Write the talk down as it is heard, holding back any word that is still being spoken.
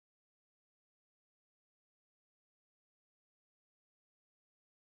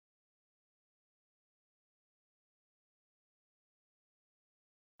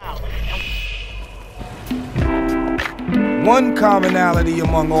One commonality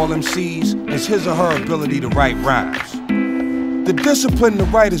among all MCs is his or her ability to write rhymes. The discipline to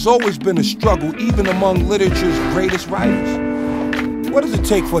write has always been a struggle, even among literature's greatest writers. What does it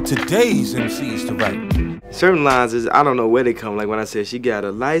take for today's MCs to write? Certain lines is, I don't know where they come. Like when I said she got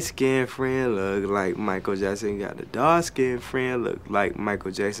a light-skinned friend look like Michael Jackson, got a dark-skinned friend look like Michael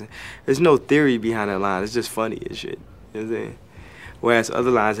Jackson. There's no theory behind that line. It's just funny as shit. You know what I'm saying? Whereas other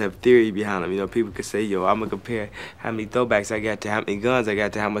lines have theory behind them. You know, people could say, yo, I'm gonna compare how many throwbacks I got to how many guns I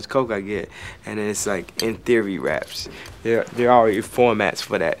got to how much coke I get. And then it's like in theory raps. There are already formats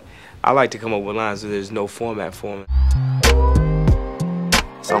for that. I like to come up with lines where there's no format for them.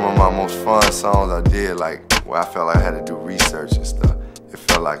 Some of my most fun songs I did, like where I felt like I had to do research and stuff. It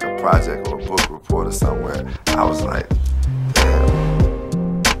felt like a project or a book report or somewhere. I was like, damn.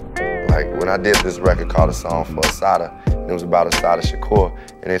 Like when I did this record called A Song for Assata, it was about Assata Shakur,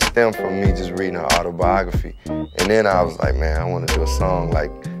 and it stemmed from me just reading her autobiography. And then I was like, man, I want to do a song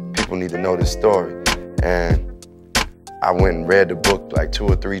like people need to know this story. And I went and read the book like 2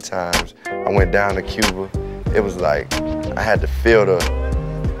 or 3 times. I went down to Cuba. It was like I had to feel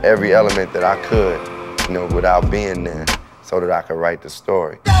every element that I could, you know, without being there, so that I could write the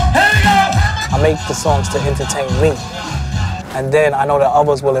story. I make the songs to entertain me. And then I know that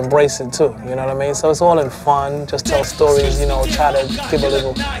others will embrace it too, you know what I mean? So it's all in fun, just tell stories, you know, try to give a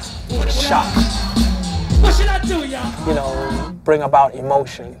little shock. What should I do, y'all? You know, bring about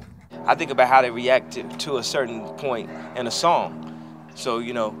emotion. I think about how they react to a certain point in a song. So,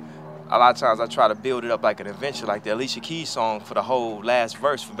 you know, a lot of times I try to build it up like an adventure, like the Alicia Keys song for the whole last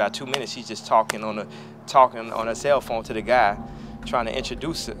verse. For about 2 minutes, she's just talking on her cell phone to the guy, trying to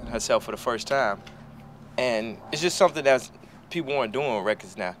introduce herself for the first time. And it's just something that's people aren't doing on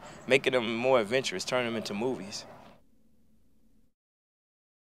records now, making them more adventurous, turning them into movies.